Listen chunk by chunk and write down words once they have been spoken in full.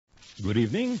Good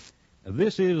evening.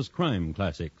 This is Crime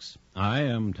Classics. I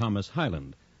am Thomas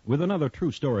Hyland with another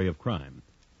true story of crime.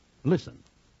 Listen.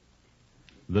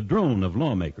 The drone of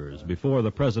lawmakers before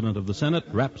the President of the Senate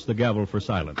raps the gavel for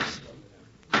silence.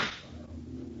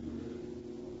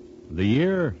 The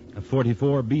year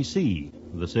 44 B.C.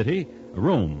 The city,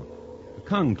 Rome. A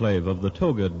conclave of the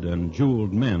togaed and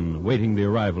jeweled men waiting the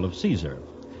arrival of Caesar.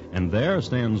 And there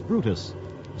stands Brutus,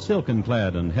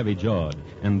 silken-clad and heavy-jawed.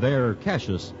 And there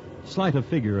Cassius, slight of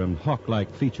figure and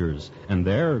hawk-like features. And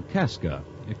there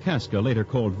Casca later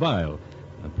called Vile.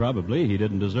 Probably he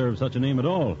didn't deserve such a name at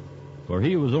all, for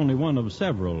he was only one of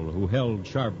several who held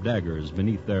sharp daggers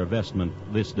beneath their vestment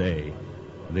this day,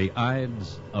 the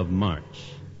Ides of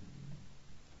March.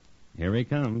 Here he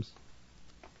comes.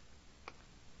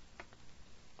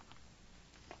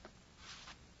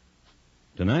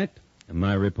 Tonight,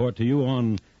 my report to you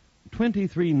on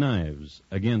 23 Knives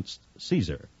Against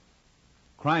Caesar.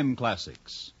 Crime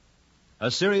Classics,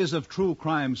 a series of true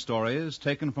crime stories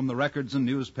taken from the records and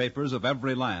newspapers of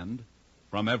every land,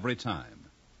 from every time.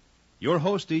 Your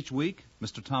host each week,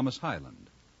 Mr. Thomas Hyland,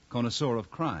 connoisseur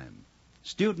of crime,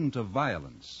 student of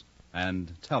violence,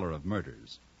 and teller of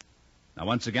murders. Now,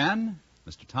 once again,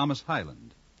 Mr. Thomas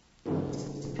Hyland.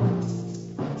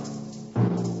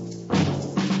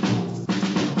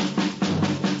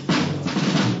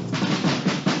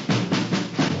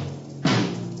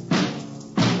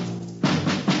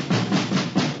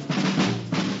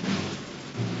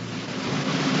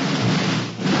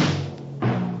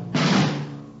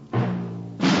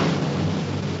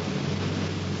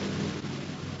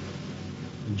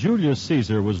 Julius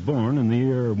Caesar was born in the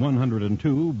year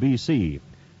 102 B.C.,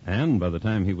 and by the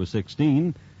time he was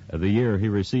 16, the year he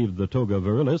received the toga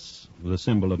virilis, the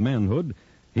symbol of manhood,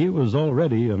 he was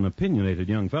already an opinionated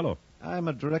young fellow. I'm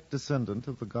a direct descendant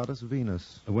of the goddess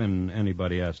Venus. When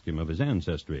anybody asked him of his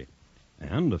ancestry.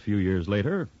 And a few years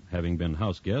later, having been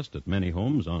house guest at many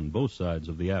homes on both sides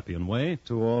of the Appian Way,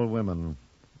 To all women,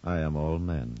 I am all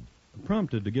men.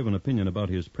 prompted to give an opinion about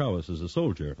his prowess as a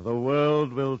soldier, The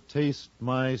world will taste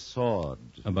my sword.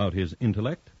 about his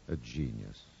intellect, A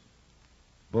genius.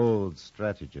 Bold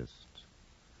strategist.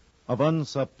 Of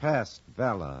unsurpassed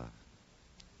valor.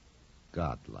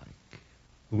 Godlike.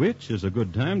 which is a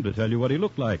good time to tell you what he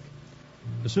looked like.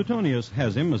 Suetonius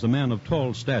has him as a man of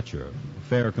tall stature,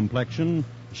 fair complexion,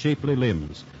 shapely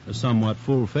limbs, somewhat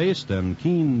full-faced and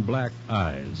keen black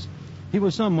eyes. He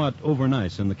was somewhat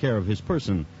overnice in the care of his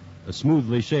person,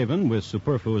 smoothly shaven with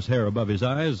superfluous hair above his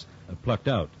eyes, plucked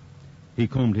out. He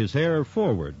combed his hair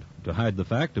forward to hide the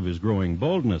fact of his growing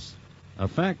baldness, a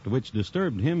fact which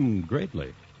disturbed him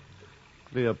greatly.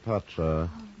 Cleopatra,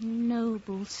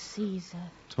 Noble Caesar.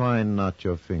 twine not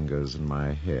your fingers in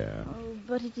my hair. Oh,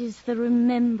 but it is the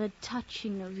remembered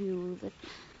touching of you that...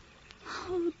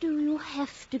 Oh, do you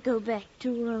have to go back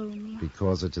to Rome?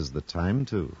 Because it is the time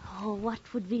to. Oh, what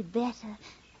would be better?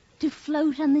 To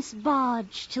float on this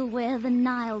barge till where the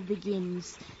Nile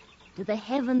begins, to the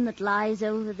heaven that lies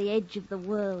over the edge of the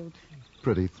world,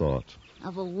 Pretty thought.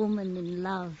 of a woman in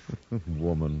love.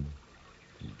 Woman.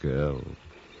 Girl.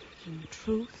 In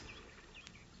truth,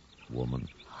 Woman.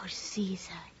 oh,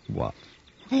 Caesar, What?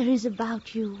 there is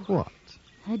about you What?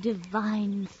 a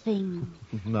divine thing.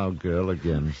 Now, girl,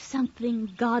 again. Something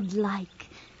godlike.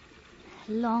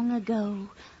 Long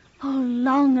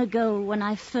ago, when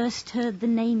I first heard the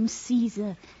name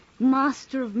Caesar,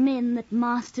 master of men that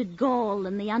mastered Gaul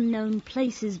and the unknown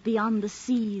places beyond the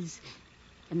seas,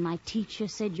 and my teacher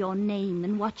said your name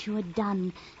and what you had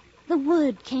done, the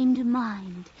word came to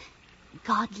mind.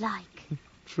 Godlike.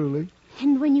 Truly?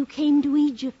 And when you came to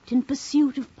Egypt in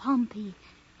pursuit of Pompey,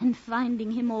 and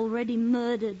finding him already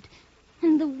murdered,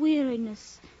 and the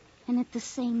weariness, and at the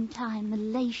same time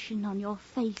elation on your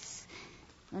face,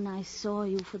 when I saw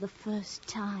you for the first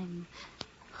time.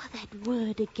 Oh, that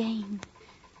word again.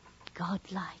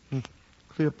 Godlike.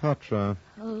 Cleopatra.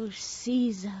 Oh,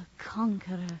 Caesar,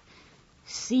 conqueror.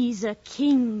 Caesar,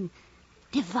 king.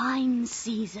 Divine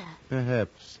Caesar.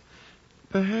 Perhaps,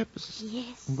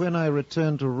 Yes. when I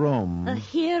return to Rome, A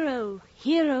hero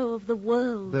of the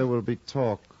world. there will be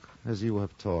talk, as you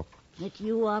have talked. That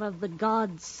you are of the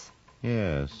gods.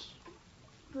 Yes.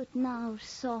 But now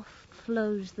soft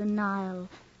flows the Nile,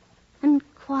 and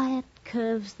quiet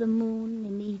curves the moon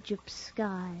in Egypt's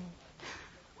sky.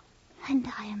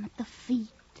 And I am at the feet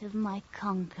of my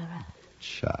conqueror.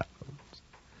 Child.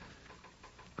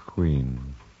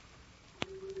 Queen.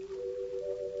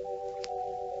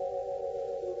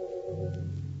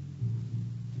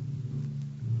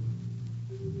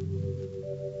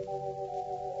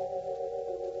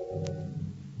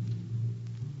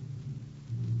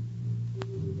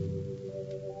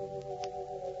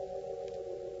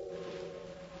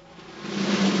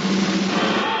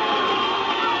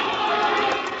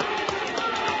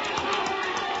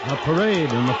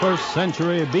 parade in the 1st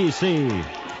century B.C.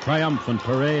 Triumphant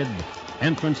parade,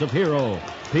 entrance of hero,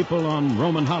 people on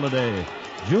Roman holiday.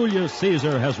 Julius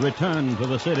Caesar has returned to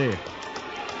the city.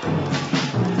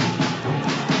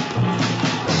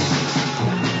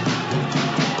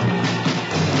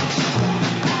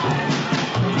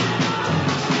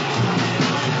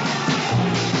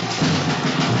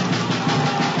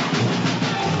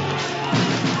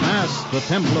 Past the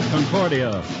Temple of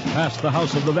Concordia, past the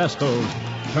House of the Vestals,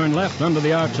 turn left under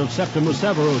the Arch of Septimus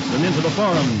Severus and into the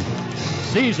Forum.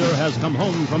 Caesar has come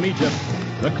home from Egypt.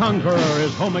 The conqueror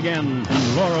is home again,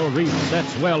 and laurel wreath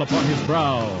sets well upon his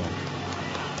brow.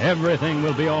 Everything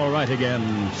will be all right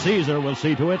again. Caesar will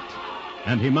see to it,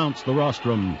 and he mounts the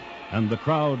rostrum, and the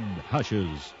crowd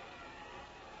hushes.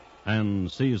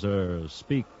 And Caesar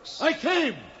speaks. I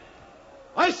came!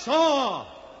 I saw!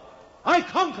 I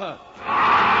conquered!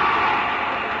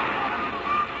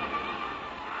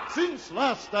 Since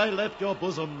last I left your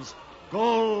bosoms,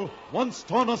 Gaul, once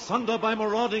torn asunder by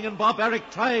marauding and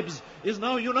barbaric tribes, is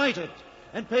now united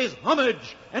and pays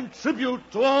homage and tribute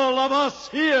to all of us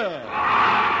here.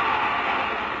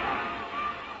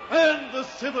 And the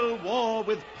civil war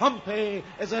with Pompey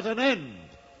is at an end.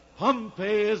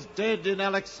 Pompey is dead in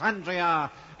Alexandria,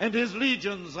 and his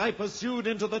legions I pursued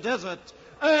into the desert,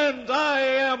 and I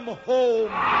am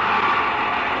home.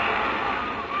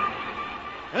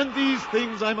 And these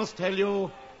things I must tell you.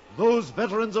 Those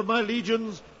veterans of my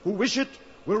legions who wish it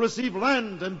will receive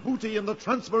land and booty in the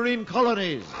transmarine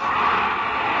colonies.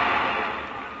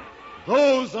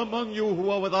 Those among you who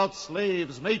are without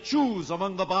slaves may choose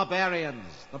among the barbarians,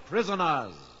 the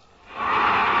prisoners.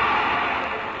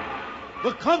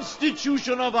 The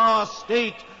constitution of our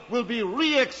state will be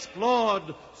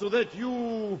re-explored so that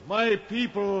you, my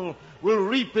people, will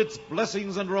reap its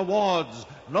blessings and rewards,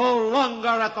 no longer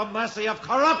at the mercy of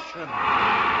corruption.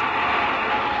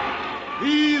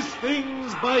 These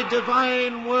things by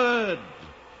divine word.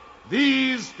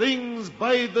 These things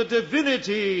by the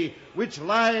divinity which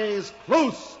lies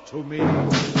close to me.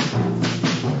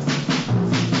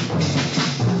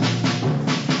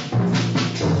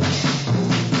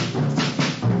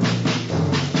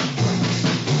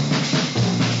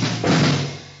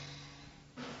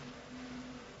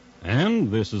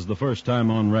 And this is the first time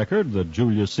on record that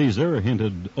Julius Caesar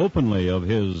hinted openly of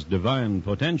his divine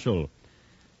potential.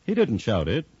 He didn't shout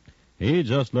it. He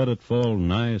just let it fall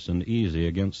nice and easy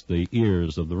against the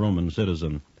ears of the Roman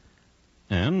citizen.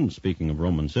 And, speaking of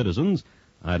Roman citizens,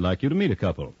 I'd like you to meet a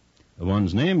couple.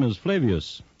 One's name is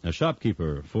Flavius, a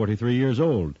shopkeeper, 43 years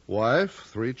old. Wife,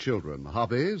 3 children.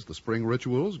 Hobbies, the spring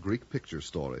rituals, Greek picture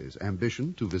stories.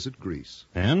 Ambition to visit Greece.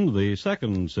 And the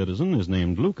second citizen is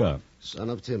named Luca.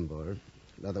 Son of Timbor.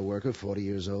 Leather worker, 40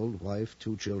 years old. Wife,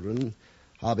 2 children.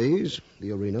 Hobbies,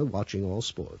 the arena, watching all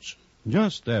sports.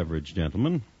 Just average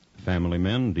gentlemen. Family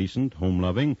men, decent,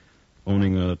 home-loving,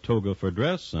 owning a toga for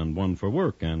dress and one for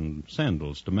work and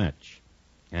sandals to match.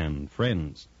 And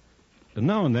friends. And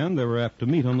now and then they were apt to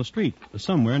meet on the street,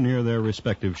 somewhere near their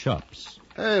respective shops.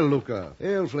 Hey, Luca.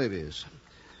 Hail, Flavius.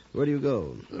 Where do you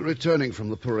go? Returning from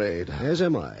the parade. As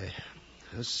am I.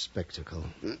 A spectacle.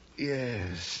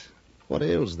 Yes. What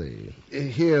ails thee?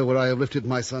 Here, where I have lifted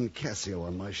my son Cassio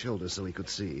on my shoulder so he could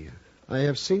see. I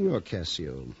have seen your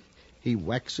Cassio. He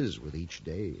waxes with each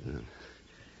day.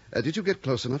 Did you get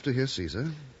close enough to hear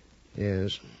Caesar?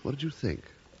 Yes. What did you think?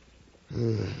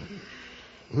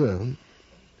 Well,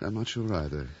 I'm not sure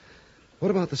either. what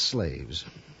about the slaves?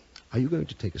 Are you going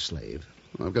to take a slave?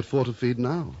 I've got 4 to feed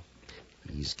now.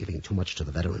 He's giving too much to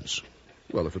the veterans.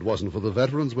 Well, if it wasn't for the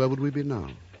veterans, where would we be now?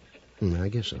 I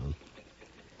guess so.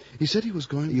 He said he was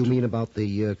going You to... mean about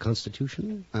the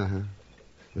Constitution? Uh-huh.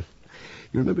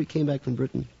 You remember he came back from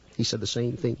Britain? He said the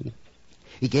same thing.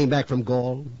 He came back from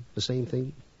Gaul, the same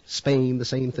thing. Spain, the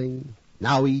same thing.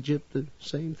 Now Egypt, the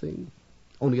same thing.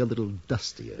 Only a little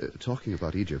dustier. Talking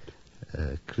about Egypt.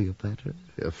 Cleopatra?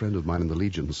 A friend of mine in the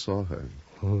Legion saw her.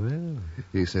 Oh, well.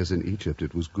 He says in Egypt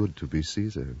it was good to be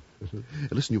Caesar.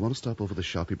 Listen, you want to stop over the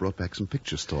shop? He brought back some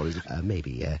picture stories.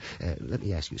 Maybe. Let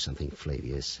me ask you something,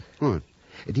 Flavius. What?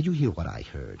 Did you hear what I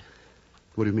heard?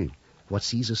 What do you mean? What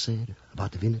Caesar said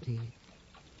about divinity?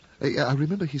 I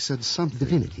remember he said something.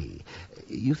 Divinity.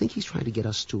 You think he's trying to get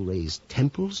us to raise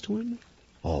temples to him?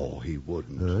 Oh, he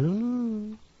wouldn't. I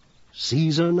don't know.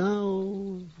 Caesar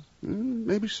now.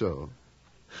 Maybe so.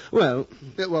 Well,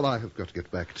 Well, I have got to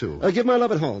get back, too. give my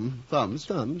love at home. Thumbs?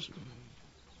 Thumbs.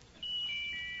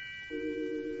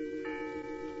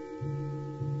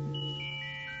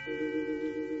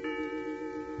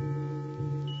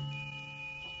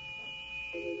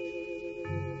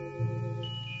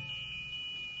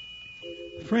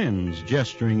 friends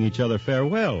gesturing each other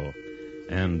farewell.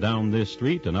 And down this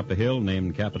street and up a hill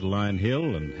named Capitoline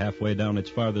Hill, and halfway down its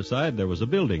farther side there was a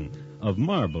building of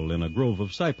marble in a grove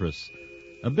of cypress,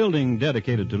 a building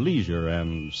dedicated to leisure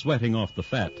and sweating off the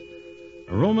fat.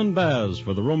 Roman baths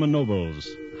for the Roman nobles,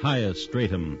 highest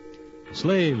stratum,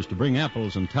 slaves to bring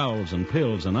apples and towels and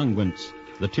pills and unguents,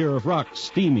 the tier of rocks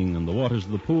steaming and the waters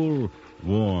of the pool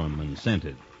warm and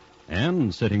scented.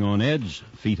 And sitting on edge,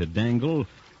 feet a dangle,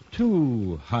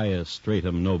 two highest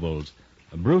stratum nobles,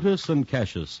 Brutus and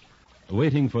Cassius,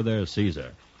 waiting for their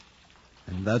Caesar.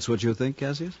 And that's what you think,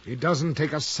 Cassius? It doesn't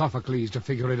take a Sophocles to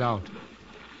figure it out.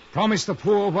 Promise the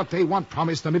poor what they want,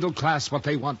 promise the middle class what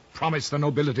they want, promise the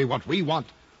nobility what we want.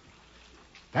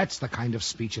 That's the kind of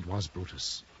speech it was,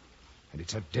 Brutus. And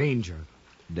it's a danger.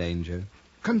 Danger?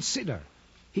 Consider,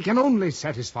 he can only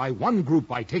satisfy one group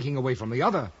by taking away from the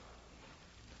other.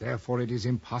 Therefore, it is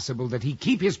impossible that he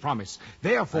keep his promise.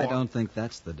 Therefore... I don't think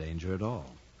that's the danger at all.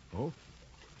 Oh?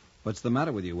 What's the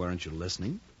matter with you? Weren't you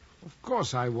listening? Of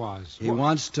course I was. He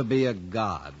wants to be a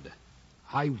god.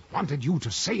 I wanted you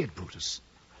to say it, Brutus,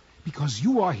 because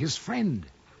you are his friend,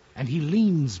 and he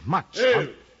leans much Hail!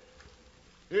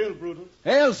 Hail, Brutus.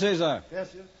 Hail, Caesar!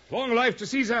 Cassius. Long life to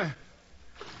Caesar.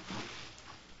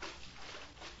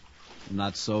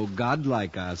 Not so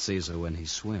godlike, our Caesar, when he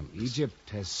swims. Egypt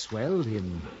has swelled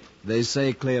him. They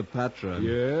say Cleopatra.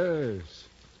 Yes.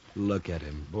 Look at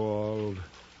him. Bald.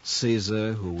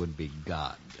 Caesar, who would be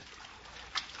God.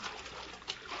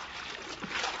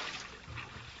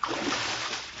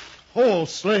 Ho,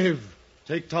 slave,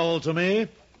 take towel to me.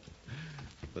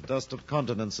 The dust of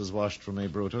continents is washed from me,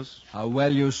 Brutus. How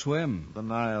well you swim. The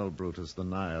Nile, Brutus, the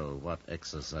Nile. What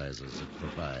exercises it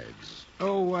provides.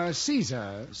 Oh,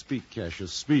 Caesar, Speak,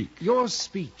 Cassius, speak. your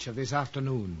speech of this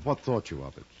afternoon. What thought you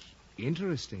of it?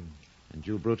 Interesting. And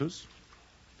you, Brutus?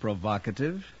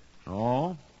 Provocative.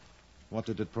 Oh? What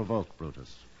did it provoke,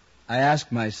 Brutus? I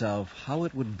ask myself how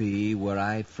it would be were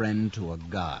I friend to a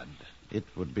god. It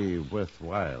would be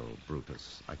worthwhile,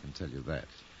 Brutus. I can tell you that.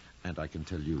 And I can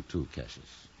tell you, too,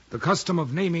 Cassius. The custom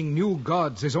of naming new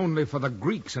gods is only for the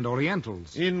Greeks and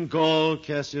Orientals. In Gaul,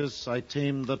 Cassius, I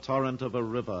tamed the torrent of a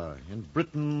river. In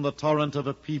Britain, the torrent of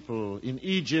a people. In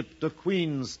Egypt, a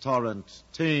queen's torrent,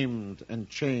 tamed and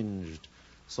changed.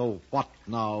 So what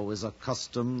now is a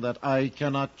custom that I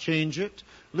cannot change it?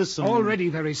 Listen. Already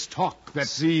there is talk that...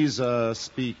 Caesar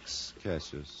speaks,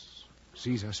 Cassius.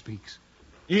 Caesar speaks.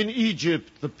 In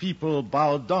Egypt, the people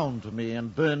bowed down to me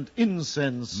and burned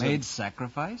incense. Made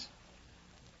sacrifice?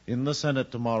 In the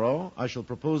Senate tomorrow, I shall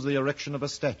propose the erection of a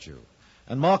statue.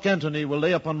 And Mark Antony will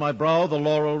lay upon my brow the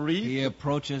laurel wreath. He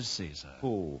approaches Caesar.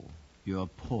 Who? Your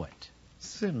poet.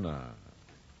 Sinner.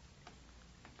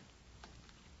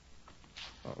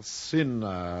 Oh,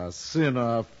 sinner,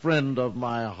 sinner, friend of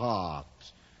my heart.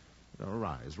 Now,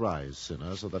 rise,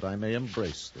 sinner, so that I may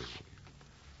embrace thee.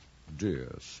 Dear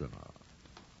sinner.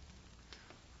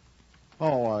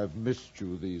 Oh, I've missed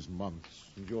you these months,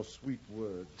 and your sweet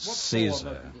words. What Caesar.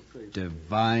 more have you to say?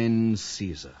 Divine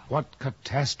Caesar. What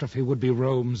catastrophe would be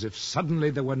Rome's if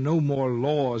suddenly there were no more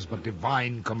laws but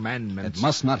divine commandments? It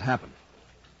must not happen.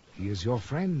 He is your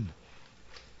friend.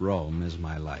 Rome is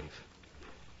my life.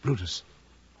 Brutus,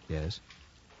 Yes?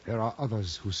 there are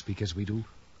others who speak as we do.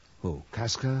 Who?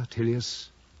 Casca, Tilius,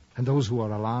 and those who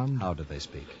are alarmed How do they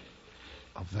speak?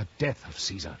 of the death of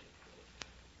Caesar.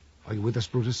 Are you with us,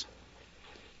 Brutus?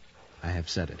 I have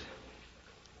said it.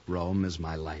 Rome is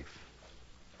my life.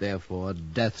 Therefore,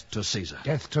 death to Caesar.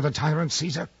 Death to the tyrant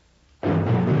Caesar?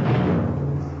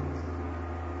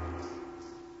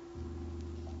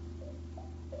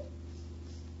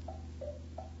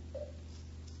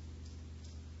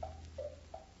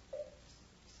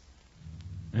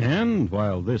 And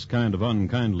while this kind of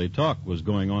unkindly talk was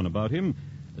going on about him,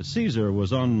 Caesar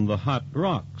was on the hot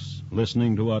rocks,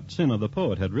 listening to what Cinna the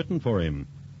poet had written for him,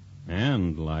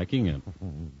 and liking it.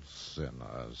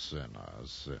 Sinner, sinner,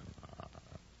 sinner.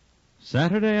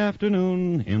 Saturday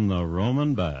afternoon in the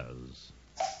Roman baths.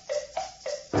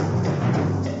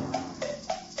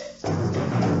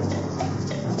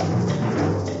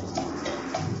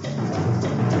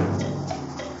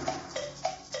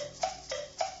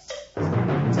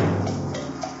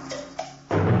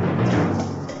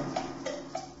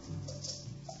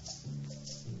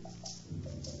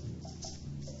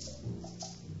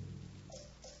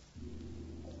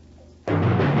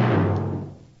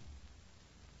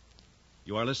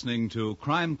 You are listening to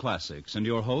Crime Classics and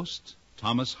your host,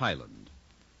 Thomas Hyland.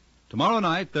 Tomorrow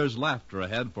night, there's laughter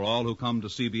ahead for all who come to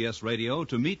CBS Radio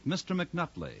to meet Mr.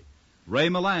 McNutley. Ray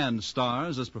Milland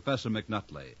stars as Professor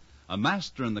McNutley, a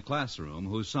master in the classroom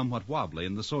who's somewhat wobbly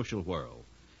in the social world.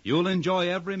 You'll enjoy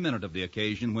every minute of the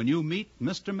occasion when you meet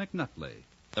Mr. McNutley,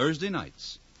 Thursday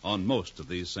nights, on most of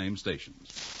these same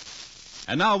stations.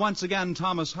 And now, once again,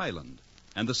 Thomas Hyland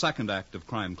and the second act of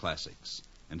Crime Classics,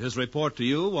 and his report to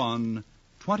you on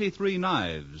 23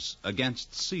 Knives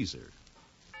Against Caesar.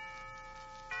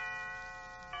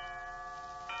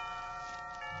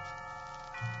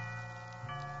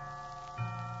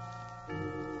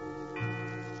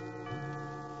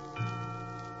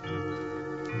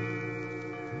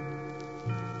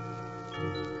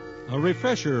 A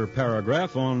refresher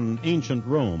paragraph on ancient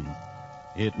Rome.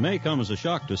 It may come as a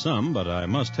shock to some, but I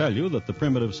must tell you that the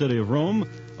primitive city of Rome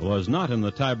was not in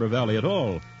the Tiber Valley at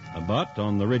all, but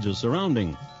on the ridges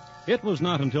surrounding. It was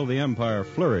not until the empire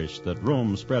flourished that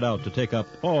Rome spread out to take up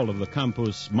all of the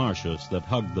Campus Martius that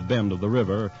hugged the bend of the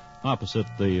river opposite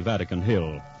the Vatican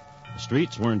Hill. The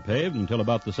streets weren't paved until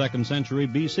about the 2nd century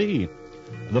B.C.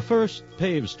 The first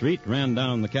paved street ran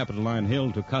down the Capitoline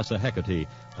Hill to Casa Hecate,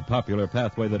 a popular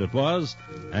pathway that it was,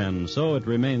 and so it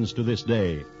remains to this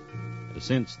day.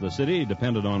 Since the city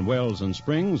depended on wells and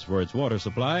springs for its water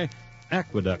supply,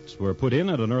 aqueducts were put in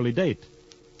at an early date.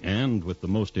 And with the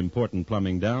most important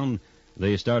plumbing down,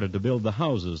 they started to build the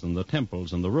houses and the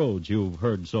temples and the roads you've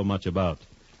heard so much about.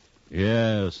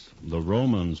 Yes, the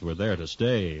Romans were there to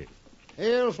stay.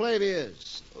 Hail,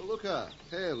 Flavius. Oh, Luca.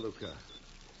 Hey, Luca.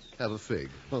 Have a fig.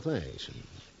 Oh, thanks.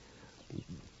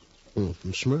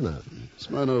 From Smyrna.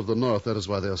 Smyrna of the north, that is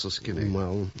why they are so skinny.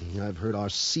 Well, I've heard our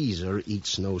Caesar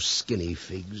eats no skinny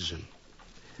figs.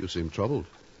 You seem troubled.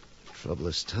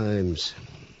 Troublous times.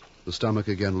 The stomach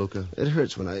again, Luca? It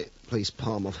hurts when I place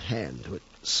palm of hand to it,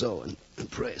 so, and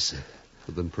press.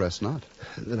 Then press not.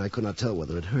 Then I could not tell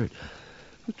whether it hurt.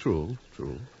 True.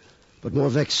 But more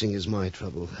vexing is my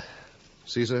trouble.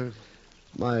 Caesar?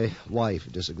 My wife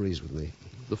disagrees with me.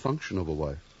 The function of a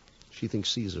wife? She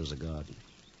thinks Caesar's a god.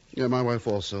 Yeah, my wife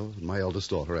also, my eldest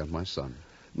daughter, and my son.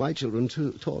 My children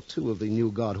taught too of the new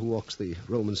god who walks the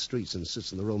Roman streets and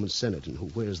sits in the Roman Senate and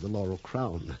who wears the laurel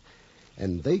crown.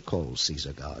 And they call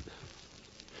Caesar God.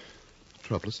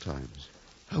 Troublous times.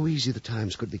 How easy the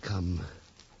times could become.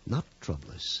 Not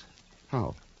troublous.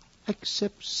 How?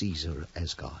 Accept Caesar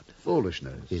as God.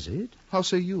 Foolishness. Is it? How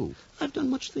say you? I've done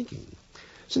much thinking.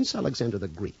 Since Alexander the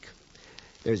Greek,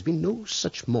 there has been no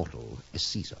such mortal as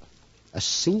Caesar. A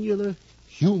singular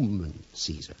human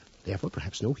Caesar. Therefore,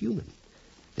 perhaps no human.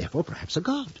 Therefore, perhaps a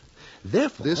god.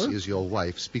 Therefore... This is your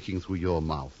wife speaking through your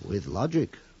mouth. With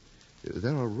logic.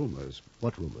 There are rumors.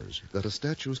 What rumors? That a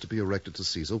statue is to be erected to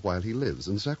Caesar while he lives,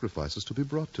 and sacrifices to be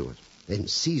brought to it. Then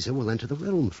Caesar will enter the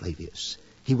realm, Flavius.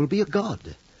 He will be a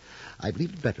god. I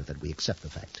believe it better that we accept the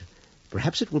fact.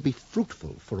 Perhaps it will be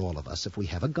fruitful for all of us if we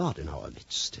have a god in our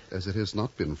midst. As it has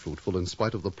not been fruitful in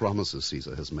spite of the promises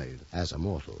Caesar has made. As a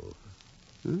mortal.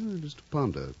 It is to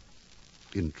ponder.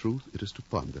 In truth, it is to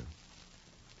ponder.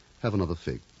 Have another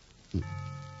fig.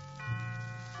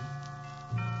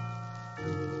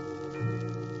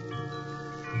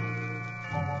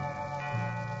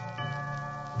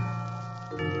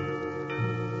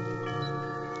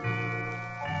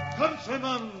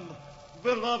 Countrymen,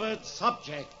 beloved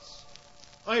subjects,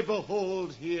 I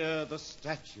behold here the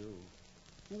statue.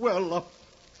 Well up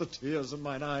the tears in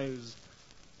mine eyes.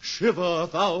 Shiver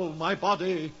thou my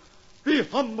body, be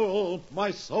humble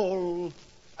my soul,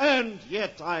 and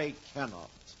yet I cannot.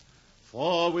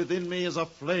 For within me is a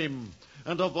flame,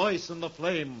 and a voice in the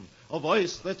flame, a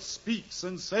voice that speaks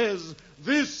and says,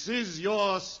 "This is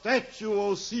your statue,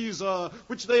 O Caesar,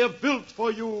 which they have built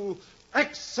for you.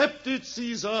 Accept it,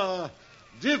 Caesar,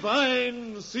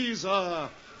 divine Caesar.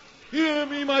 Hear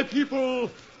me, my people,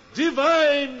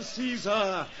 divine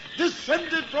Caesar,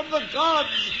 descended from the gods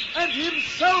and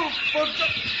himself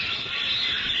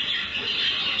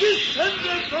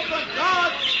descended from the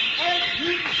gods and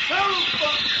himself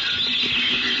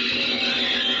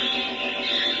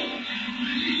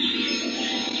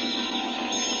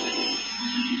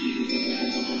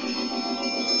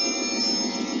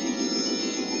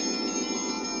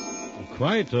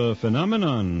Quite a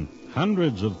phenomenon.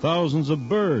 Hundreds of thousands of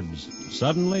birds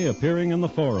suddenly appearing in the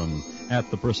forum at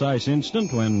the precise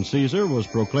instant when Caesar was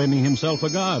proclaiming himself a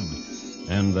god.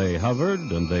 And they hovered,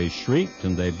 and they shrieked,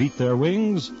 and they beat their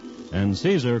wings, and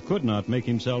Caesar could not make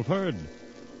himself heard.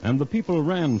 And the people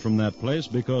ran from that place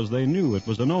because they knew it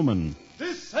was an omen.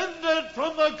 descended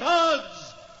from the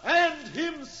gods and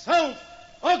himself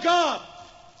a god.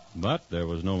 But there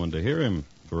was no one to hear him,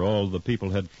 for all the people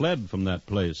had fled from that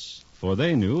place, for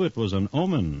they knew it was an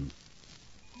omen.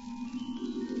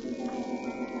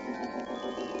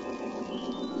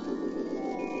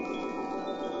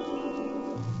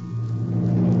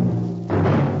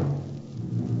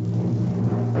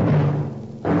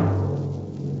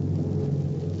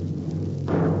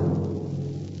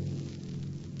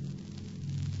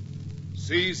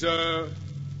 Caesar,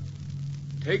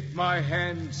 take my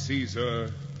hand,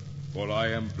 Caesar, for I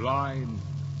am blind.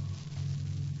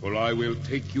 For I will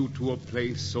take you to a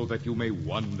place so that you may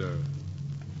wander.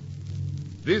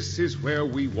 This is where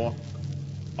we walk,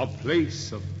 a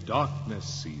place of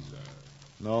darkness, Caesar.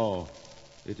 No,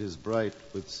 it is bright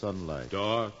with sunlight.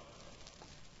 Dark,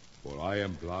 for I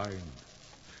am blind.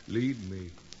 Lead me,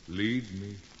 lead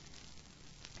me.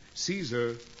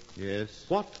 Caesar, Yes?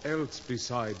 what else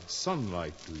besides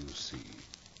sunlight do you see?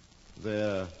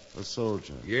 There, a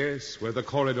soldier. Yes, where the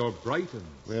corridor brightens.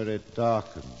 Where it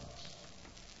darkens.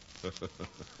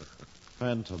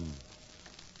 Phantom.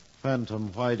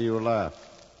 Phantom, why do you laugh?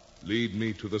 Lead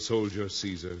me to the soldier,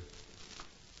 Caesar.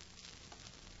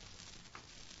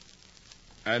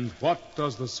 And what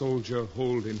does the soldier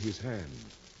hold in his hand?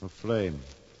 A flame.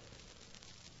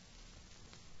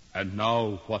 And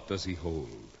now what does he hold?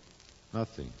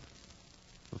 Nothing.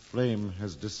 The flame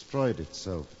has destroyed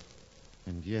itself.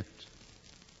 And yet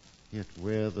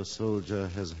where the soldier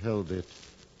has held it,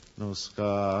 no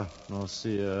scar, nor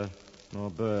sear, nor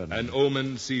burn. An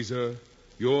omen, Caesar.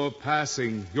 Your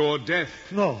passing, your death.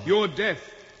 No. Your death.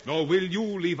 Nor will you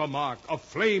leave a mark. A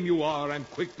flame you are, and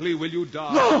quickly will you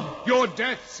die. No! Your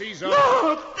death, Caesar.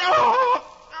 No! No!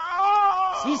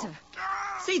 Caesar.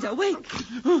 Caesar, wake.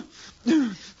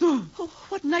 Oh,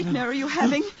 what nightmare are you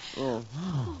having? Oh.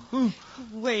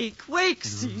 Wake, wake,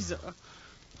 Caesar.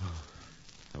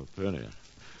 Calpurnia,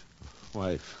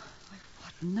 wife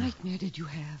What nightmare did you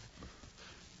have?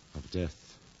 of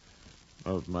death,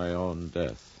 of my own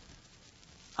death.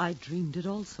 I dreamed it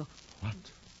also. What?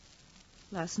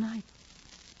 Last night.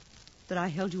 That I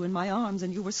held you in my arms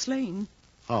and you were slain.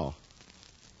 How?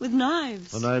 With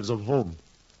knives. The knives of whom?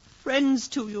 Friends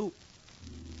to you.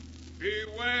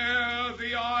 Beware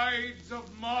the Ides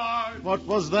of March. What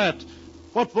was that?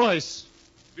 What voice?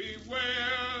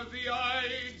 Beware the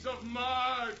Ides of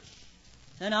March.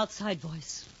 An outside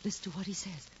voice. Listen to what he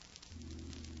says.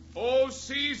 O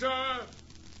Caesar,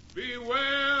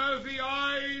 beware the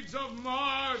Ides of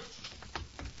March.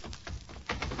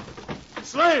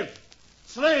 Slave!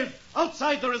 Slave!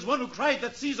 Outside there is one who cried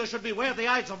that Caesar should beware the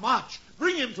Ides of March.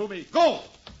 Bring him to me. Go!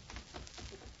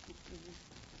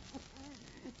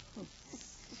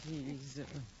 Caesar.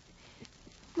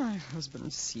 My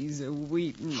husband Caesar,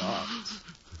 weep not.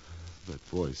 That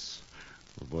voice.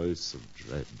 The voice of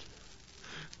dread.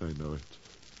 I know it.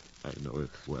 I know it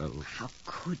well. How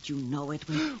could you know it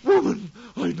when... Woman!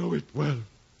 I know it well.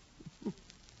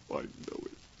 I know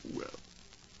it well.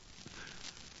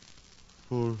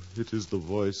 For it is the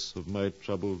voice of my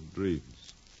troubled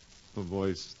dreams. The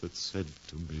voice that said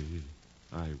to me,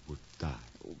 I would die.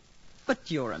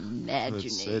 But you're That imagining.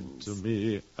 said to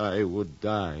me, I would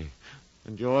die.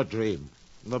 And your dream,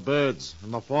 and the birds,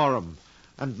 and the forum.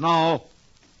 And now...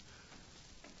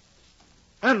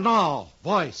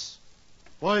 voice.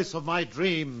 Voice of my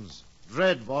dreams,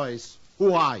 dread voice,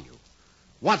 who are you?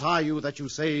 What are you that you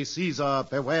say, Caesar,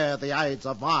 beware the Ides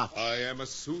of March? I am a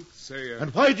soothsayer.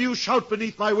 And why do you shout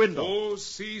beneath my window? O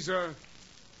Caesar,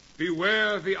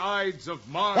 beware the Ides of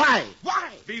March. Why?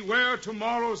 Why? Beware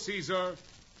tomorrow, Caesar.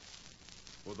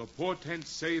 For the portents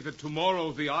say that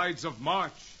tomorrow the Ides of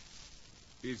March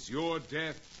is your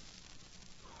death.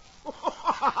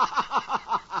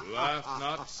 Laugh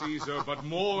not, Caesar, but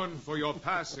mourn for your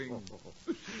passing.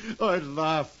 I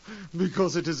laugh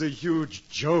because it is a huge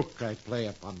joke I play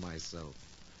upon myself.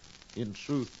 In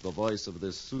truth, the voice of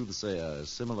this soothsayer is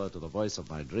similar to the voice of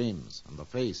my dreams, and the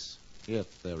face, yet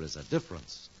there is a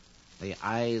difference. The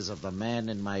eyes of the man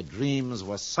in my dreams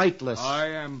were sightless. I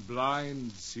am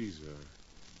blind, Caesar.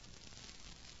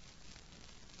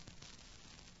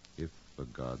 If the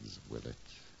gods will it,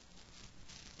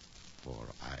 for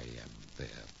I am their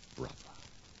brother.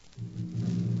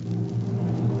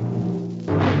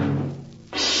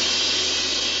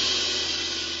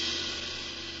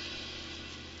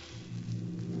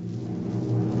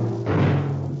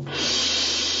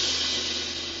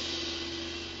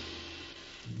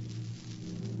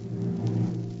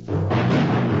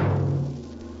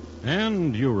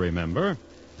 And you remember,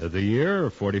 the year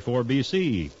 44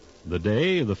 B.C., the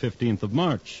day, the 15th of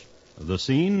March, the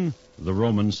scene, the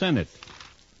Roman Senate.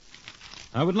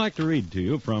 I would like to read to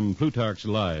you from Plutarch's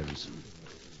Lives.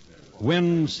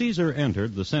 When Caesar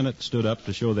entered, the Senate stood up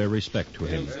to show their respect to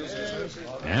him.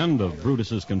 And of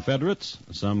Brutus's confederates,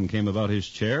 some came about his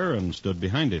chair and stood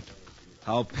behind it.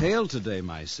 How pale today,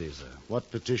 my Caesar. What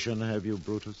petition have you,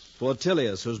 Brutus? For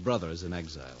Tilius, whose brother is in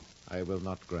exile. I will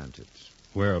not grant it.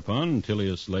 Whereupon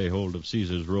Tilius lay hold of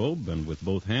Caesar's robe and with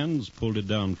both hands pulled it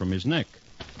down from his neck,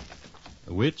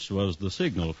 which was the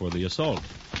signal for the assault.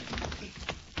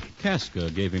 Casca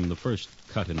gave him the first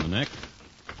cut in the neck.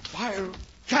 Fire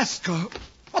Casca!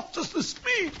 What does this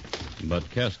mean? But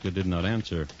Casca did not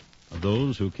answer.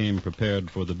 Those who came prepared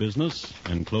for the business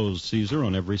enclosed Caesar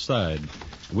on every side,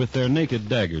 with their naked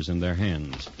daggers in their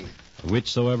hands.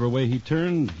 Whichsoever way he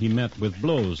turned, he met with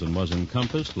blows and was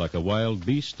encompassed like a wild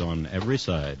beast on every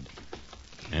side.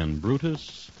 And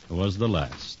Brutus was the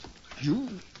last. You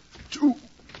too,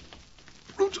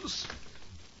 Brutus.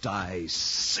 Die,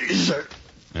 Caesar.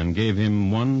 And gave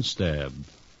him one stab.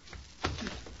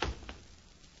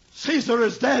 Caesar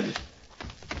is dead.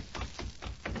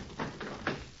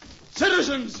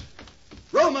 Citizens,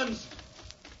 Romans,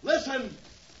 listen.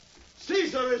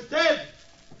 Caesar is dead.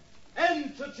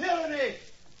 End to tyranny.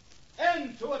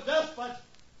 End to a despot.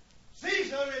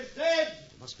 Caesar is dead.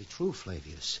 It must be true,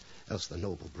 Flavius. Else the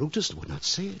noble Brutus would not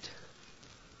say it.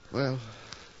 Well,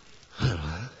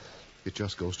 it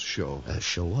just goes to show.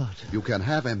 Show what? You can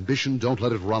have ambition, don't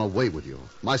let it run away with you.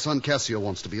 My son Cassio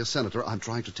wants to be a senator. I'm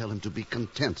trying to tell him to be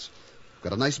content.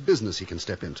 Got a nice business he can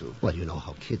step into. Well, you know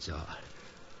how kids are.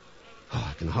 Oh,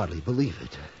 I can hardly believe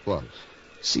it. What?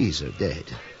 Caesar dead.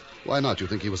 Why not? You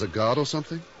think he was a god or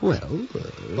something? Well,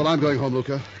 Well, I'm going home,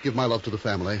 Luca. Give my love to the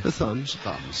family. The thumbs.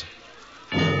 Thumbs.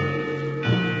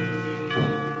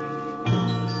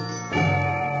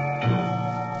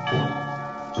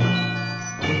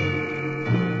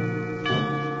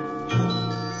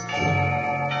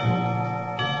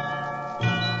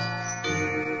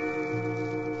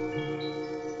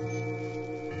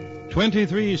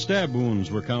 23 stab wounds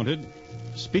were counted.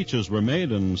 Speeches were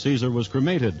made, and Caesar was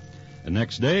cremated. The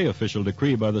next day, official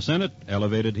decree by the Senate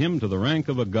elevated him to the rank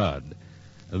of a god.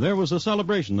 There was a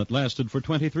celebration that lasted for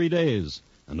 23 days,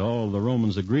 and all the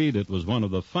Romans agreed it was one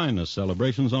of the finest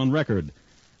celebrations on record.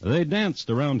 They danced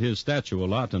around his statue a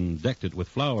lot and decked it with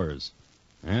flowers.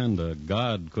 And a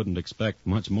god couldn't expect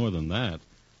much more than that.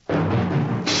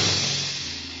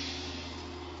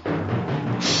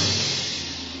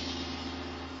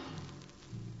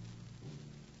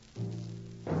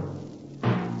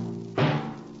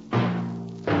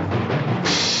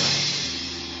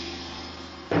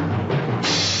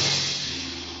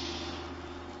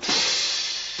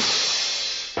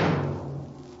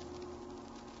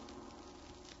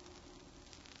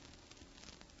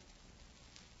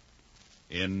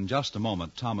 In just a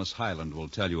moment, Thomas Hyland will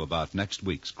tell you about next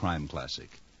week's Crime Classic.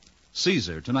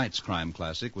 Caesar, tonight's Crime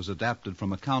Classic, was adapted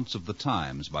from Accounts of the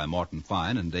Times by Morton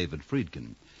Fine and David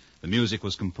Friedkin. The music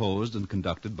was composed and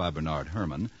conducted by Bernard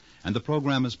Herrmann, and the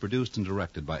program is produced and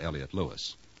directed by Elliott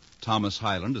Lewis. Thomas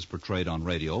Hyland is portrayed on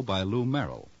radio by Lou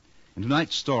Merrill. In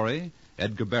tonight's story,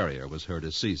 Edgar Barrier was heard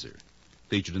as Caesar.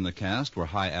 Featured in the cast were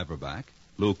Hy Averback,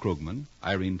 Lou Krugman,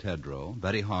 Irene Tedrow,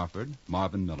 Betty Harford,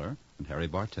 Marvin Miller, and Harry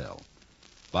Bartell.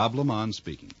 Bob Lamont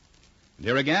speaking. And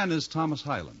here again is Thomas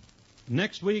Hyland.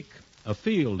 Next week, a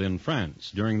field in France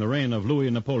during the reign of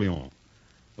Louis Napoleon.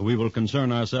 We will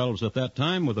concern ourselves at that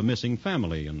time with a missing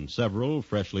family and several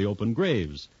freshly opened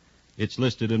graves. It's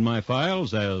listed in my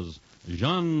files as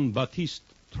Jean-Baptiste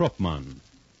Tropman,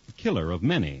 killer of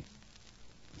many.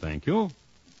 Thank you.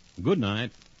 Good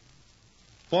night.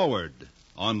 Forward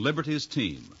on Liberty's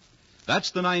team.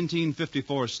 That's the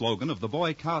 1954 slogan of the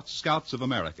Boy Scouts of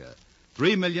America.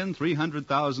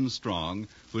 3,300,000 strong,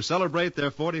 who celebrate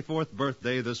their 44th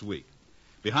birthday this week.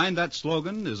 Behind that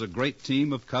slogan is a great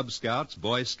team of Cub Scouts,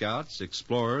 Boy Scouts,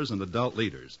 explorers, and adult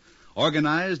leaders,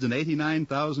 organized in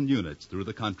 89,000 units through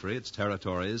the country, its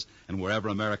territories, and wherever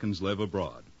Americans live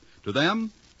abroad. To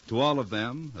them, to all of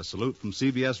them, a salute from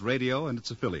CBS Radio and its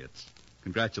affiliates.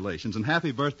 Congratulations and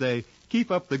happy birthday.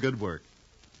 Keep up the good work.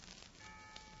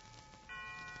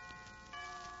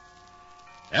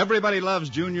 Everybody Loves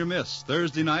Junior Miss,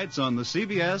 Thursday nights on the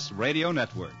CBS Radio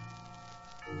Network.